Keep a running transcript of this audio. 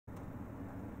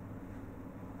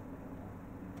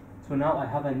So now I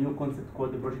have a new concept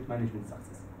called the project management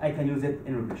success. I can use it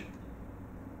in regression.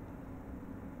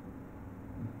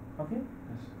 Okay?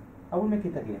 Yes. I will make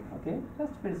it again, okay?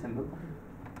 That's very simple.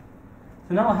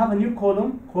 So now I have a new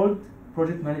column called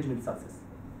project management success.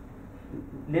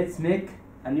 Let's make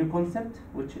a new concept,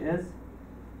 which is,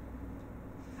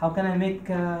 how can I make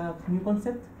a new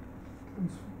concept?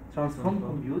 Transform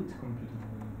compute.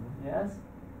 Yes.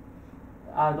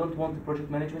 I don't want project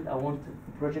management, I want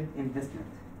project investment.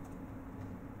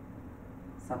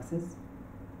 Success.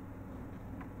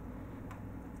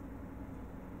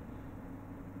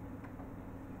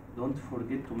 Don't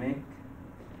forget to make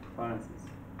parentheses.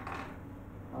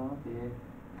 Okay.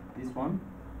 This one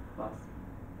plus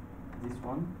this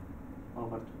one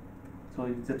over 2. So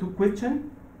it's a 2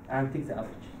 question and take the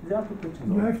average. There are 2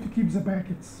 questions. You have to keep the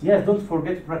brackets. Yes, don't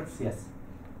forget to practice, yes.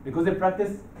 Because the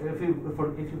practice, if you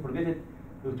forget it,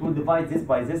 it will divide this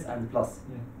by this and plus.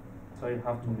 Yeah. So you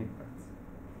have to make practice.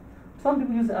 Some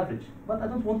people use the average, but I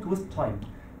don't want to waste time.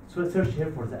 So search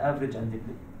here for the average and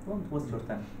don't waste your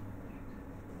time.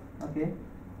 Okay?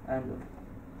 And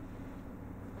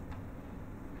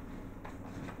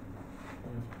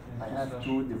I have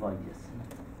to divide, yes.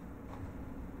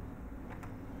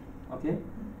 Okay?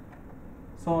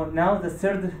 So now the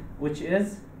third, which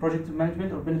is project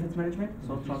management or benefit management.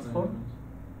 So transform,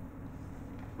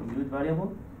 compute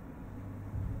variable,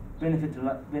 benefit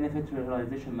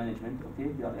realization management. Okay,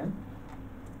 BRM.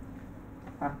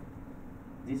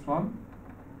 This one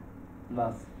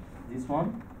plus this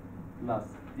one plus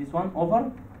this one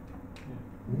over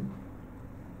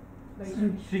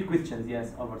 3 questions.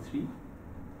 Yes, over 3.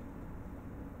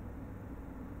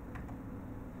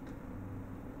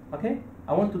 Okay,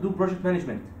 I want to do project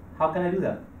management. How can I do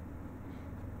that?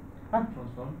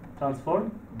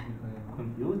 Transform,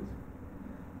 compute,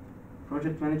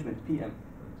 project management, PM.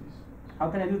 How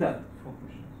can I do that? 4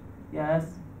 questions. Yes,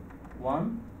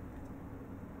 1,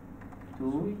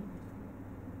 2,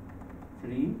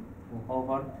 3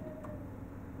 over.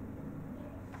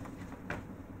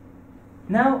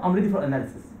 Now I'm ready for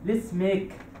analysis. Let's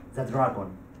make the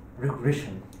dragon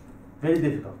regression. Very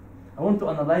difficult. I want to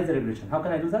analyze the regression. How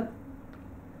can I do that?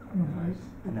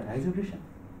 Analyze regression.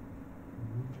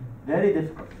 Very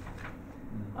difficult.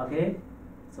 Okay,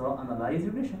 so analyze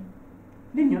regression.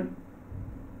 Linear,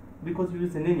 because we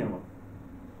use a linear one.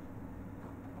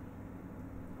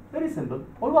 Very simple.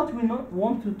 All what we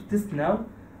want to test now,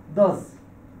 does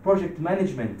project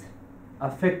management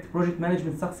affect project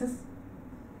management success?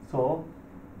 So,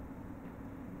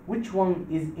 which one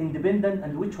is independent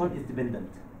and which one is dependent?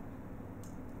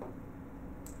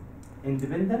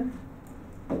 Independent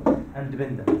and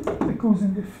dependent. The cause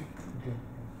and effect.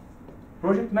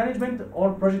 Project management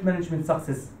or project management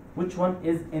success, which one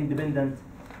is independent?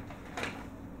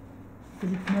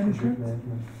 Project management.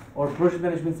 Or project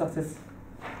management success?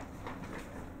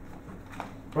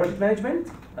 Project management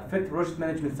affect project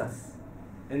management success.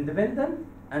 Independent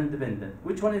and dependent.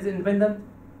 Which one is independent?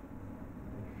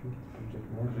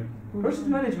 Project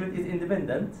management is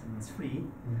independent, it's free,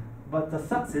 but the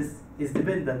success is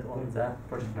dependent on the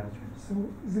project management. So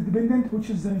the dependent, which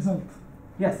is the result?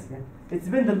 Yes, it's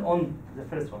dependent on the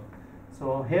first one.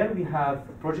 So here we have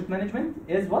project management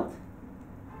is what?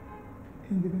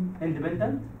 Independent.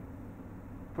 Independent.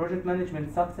 Project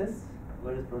management success.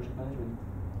 Where is project management?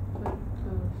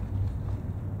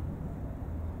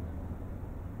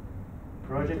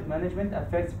 Project management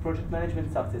affects project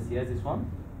management success. Yes, this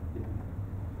one.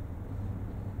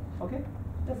 Okay,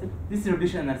 that's it. This is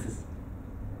regression analysis.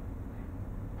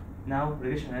 Now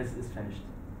regression analysis is finished.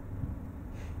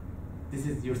 This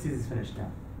is your thesis finished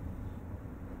now.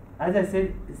 As I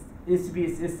said,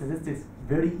 SPSS statistics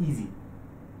very easy.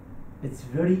 It's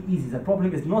very easy. The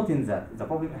problem is not in that. The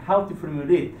problem is how to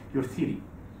formulate your theory.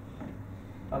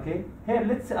 Okay. Here,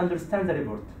 let's understand the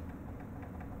report.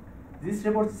 This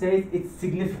report says it's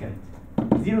significant.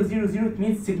 0, 0, 0, it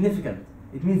means significant.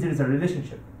 It means there is a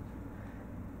relationship.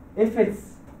 If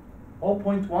it's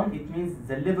 0.1, it means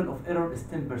the level of error is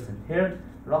 10%. Here,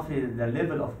 roughly the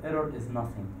level of error is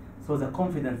nothing. So the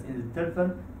confidence in the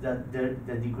interval,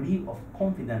 the degree of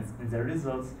confidence in the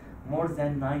results, more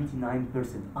than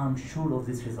 99%. I'm sure of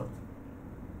this result.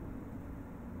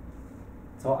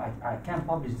 So I can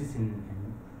publish this in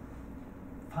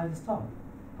 5 star.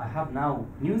 I have now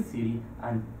new theory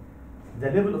and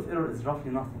the level of error is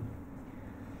roughly nothing.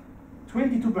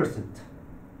 22%,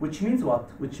 which means what?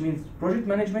 Which means project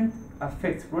management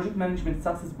affects project management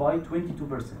success by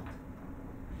 22%.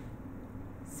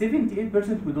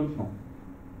 78% we don't know.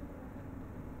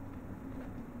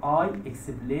 I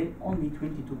explain only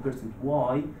 22%.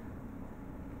 Why?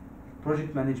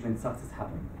 project management success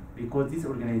happen? Because this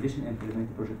organization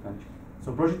implemented project management.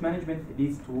 So project management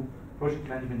leads to project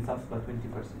management success by 20%,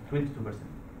 22%.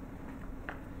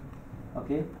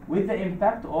 Okay, with the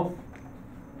impact of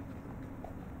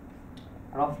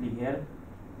roughly here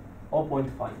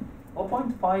 0.5.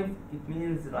 0.5, it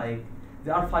means like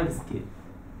there are 5 scales.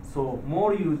 So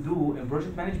more you do in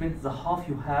project management, the half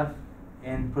you have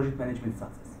in project management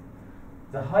success.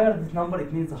 The higher this number,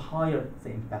 it means the higher the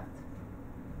impact.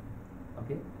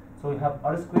 Okay, so you have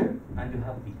R squared and you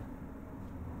have beta.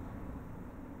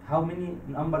 How many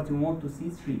numbers you want to see?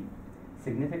 3.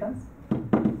 Significance,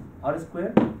 R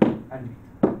squared, and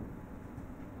beta.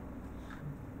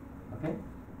 Okay.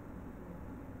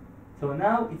 So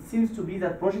now it seems to be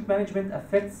that project management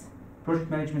affects project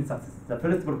management success. The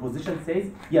first proposition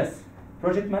says yes,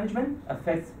 project management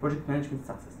affects project management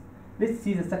success. Let's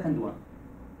see the second one.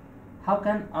 How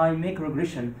can I make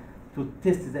regression to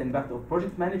test the impact of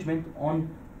project management on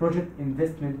project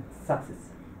investment success?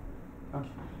 Okay.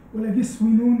 Well, I guess we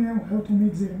know now how to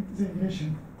make the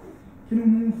regression. Can we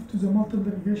move to the multiple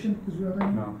regression because we are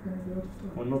running No. out of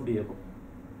time? Will not be able.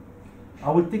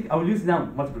 I will use now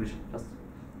multiple regression. Just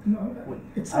No, Wait,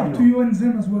 it's I up know. to you and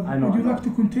them as well. I know, Would you I know. like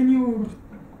to continue or?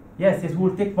 yes, we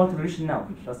will take multiple regression now.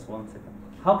 Just 1 second.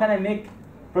 How can I make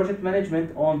project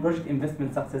management on project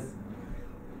investment success?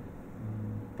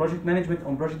 Project management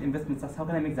on project investment success. How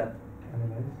can I make that?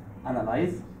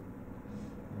 Analyze.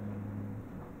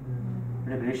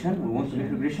 Regression. We want to make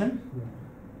regression.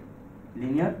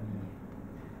 Linear.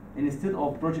 Instead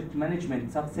of project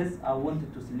management success, I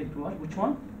wanted to select what? Which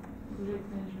one? Project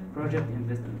management. Project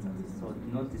investment success. So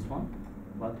not this one,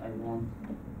 but I want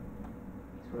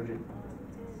project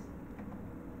investment success.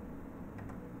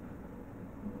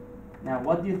 Now,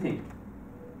 what do you think?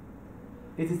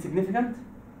 Is it significant?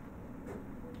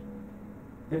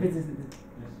 If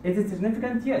it is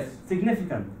significant, yes,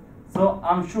 significant. So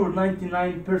I'm sure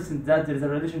 99% that there is a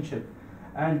relationship,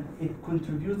 and it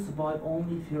contributes by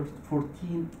only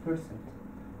 14%.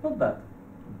 Not bad.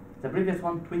 The previous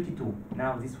one 22.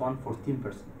 Now this one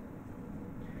 14%.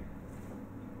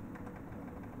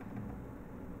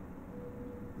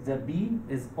 The B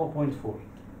is 0.4.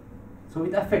 So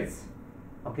it affects,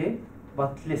 okay,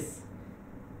 but less.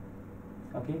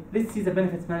 Okay, let's see the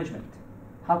benefits management.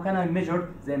 How can I measure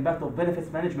the impact of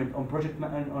benefits management on project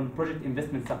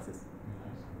investment success?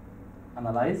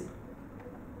 Analyze,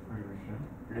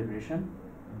 regression,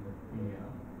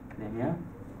 linear.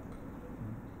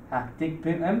 Take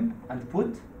PMM and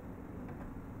put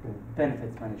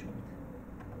benefits management.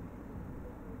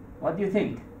 What do you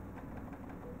think?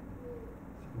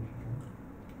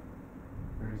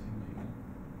 Very significant.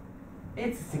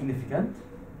 It's significant.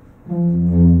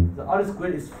 The R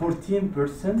squared is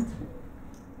 14%.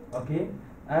 Okay,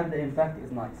 and the impact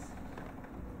is nice.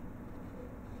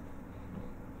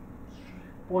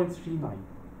 0.39.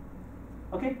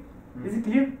 Okay, is it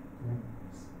clear?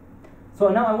 So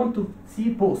now I want to see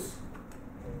both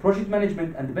project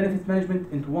management and benefits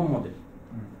management into one model.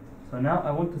 So now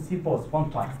I want to see both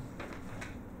one time.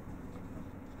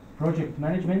 Project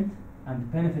management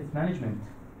and benefits management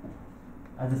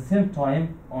at the same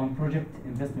time on project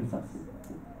investment success.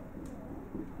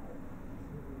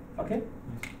 Okay?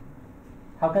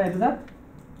 How can I do that?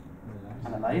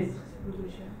 Analyze,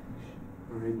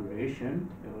 regression,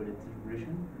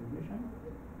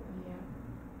 Yeah.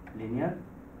 linear.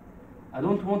 I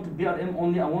don't want BRM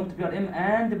only, I want BRM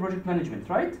and the project management,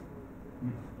 right?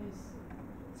 Yes.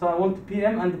 So I want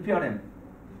PM and PRM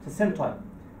at the same time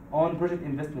on project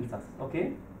investment success,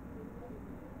 okay?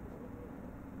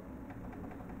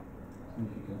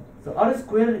 Significant. So R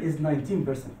squared is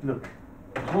 19%. Look,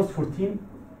 it was 14,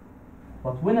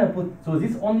 but when I put, so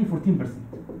this only 14%.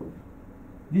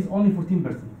 This only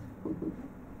 14%.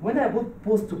 When I put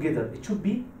both together, it should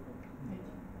be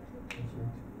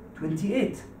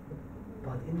 28.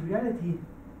 But in reality,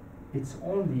 it's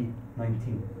only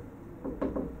 19.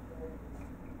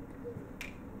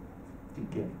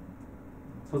 Okay.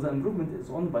 So the improvement is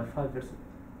only by 5%.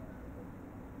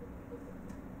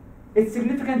 It's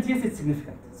significant, yes, it's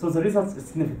significant. So the results is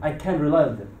significant. I can rely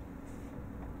on them.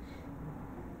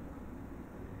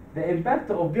 The impact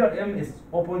of BRM is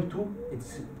 0.2,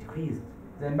 it's decreased.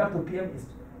 The impact of PM is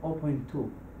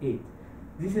 0.28.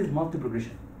 This is multiple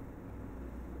regression.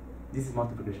 This is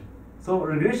multiple regression. So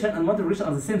regression and multiple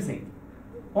regression are the same thing.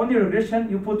 Only regression,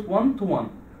 you put 1 to 1.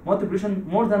 Multiplication,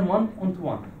 more than 1 onto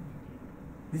 1.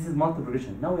 This is multiple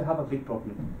regression. Now we have a big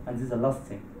problem, and this is the last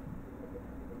thing.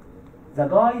 The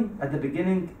guy at the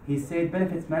beginning, he said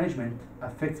benefits management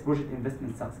affects project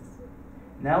investment success.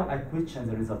 Now I question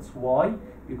the results. Why?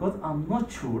 Because I'm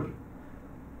not sure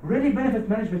really benefit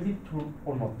management is true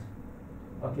or not.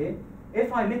 Okay?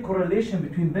 If I make correlation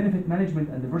between benefit management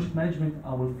and the project management,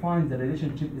 I will find the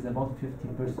relationship is about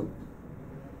 50%.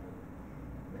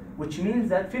 Which means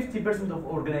that 50% of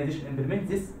organization implement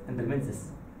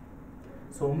this.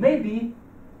 So maybe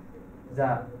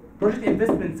the project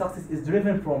investment success is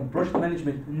driven from project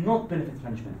management, not benefit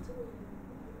management.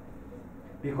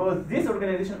 Because this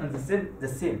organization are the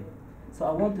same. So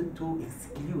I wanted to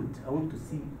exclude, I want to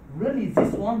see really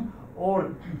this one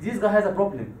or this guy has a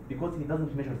problem because he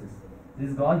doesn't measure this.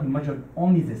 This guy, he measured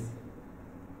only this.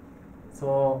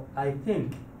 So I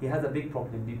think he has a big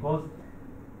problem because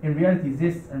in reality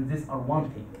this and this are one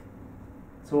thing.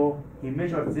 So he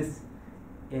measured this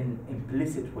in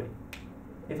implicit way.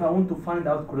 If I want to find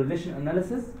out correlation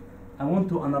analysis, I want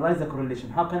to analyze the correlation.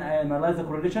 How can I analyze the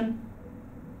correlation?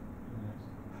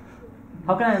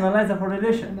 How can I analyze the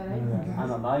correlation?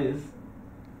 Analyze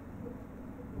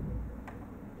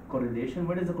correlation.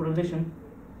 What is the correlation?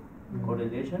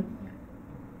 Correlation.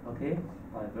 Okay,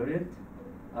 I bury it.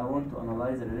 I want to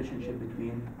analyze the relationship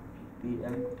between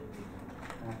PM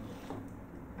and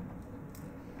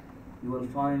you will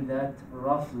find that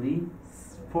roughly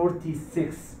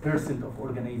 46% of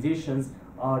organizations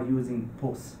are using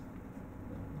both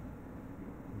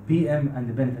PM and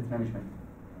the benefit management,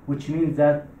 which means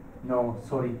that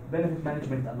benefit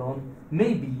management alone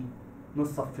may be not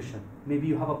sufficient. Maybe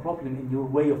you have a problem in your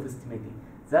way of estimating.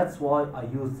 That's why I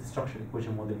use the structural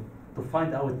equation modeling to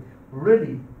find out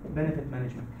really benefit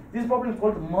management. This problem is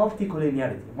called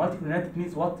multicollinearity. Multicollinearity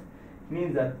means what? It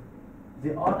means that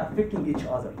they are affecting each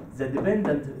other.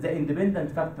 The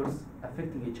independent factors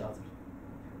affecting each other,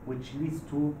 which leads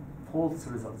to false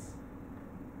results.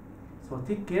 So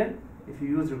take care. If you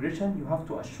use regression, you have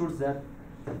to assure that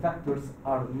the factors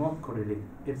are not correlated.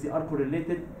 If they are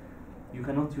correlated, you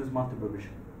cannot use multiple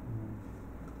regression.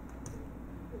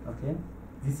 Okay?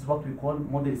 This is what we call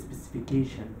model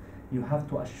specification. You have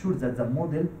to assure that the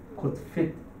model could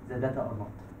fit the data or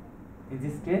not. In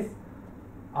this case,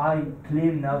 I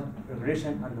claim now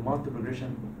regression and the multiple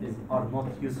regression are not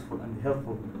useful and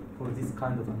helpful for this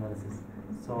kind of analysis.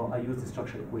 So I use the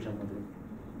structural equation modeling.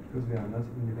 Because they are not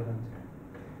independent.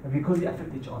 Because they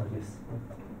affect each other, yes.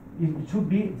 It should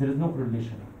be there is no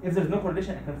correlation. If there is no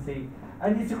correlation, I can say,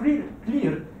 and it's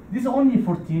clear, this is only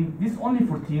 14, this is only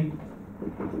 14.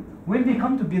 When they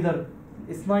come together,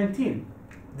 it's 19.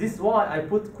 This is why I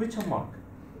put question mark.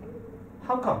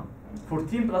 How come?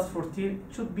 14 plus 14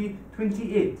 should be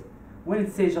 28. When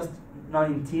it says just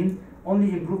 19,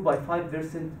 only improved by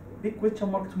 5%, big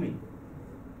question mark to me.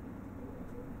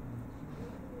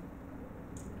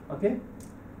 Okay?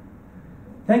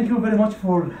 Thank you very much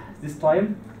for this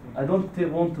time. I don't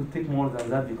want to take more than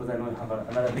that because I know you have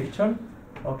another lecture.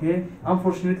 Okay?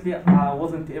 Unfortunately, I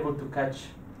wasn't able to catch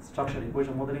structural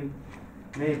equation modeling.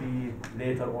 Maybe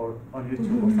later or on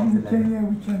YouTube or something like that.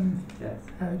 We can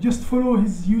Yes. just follow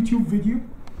his YouTube video.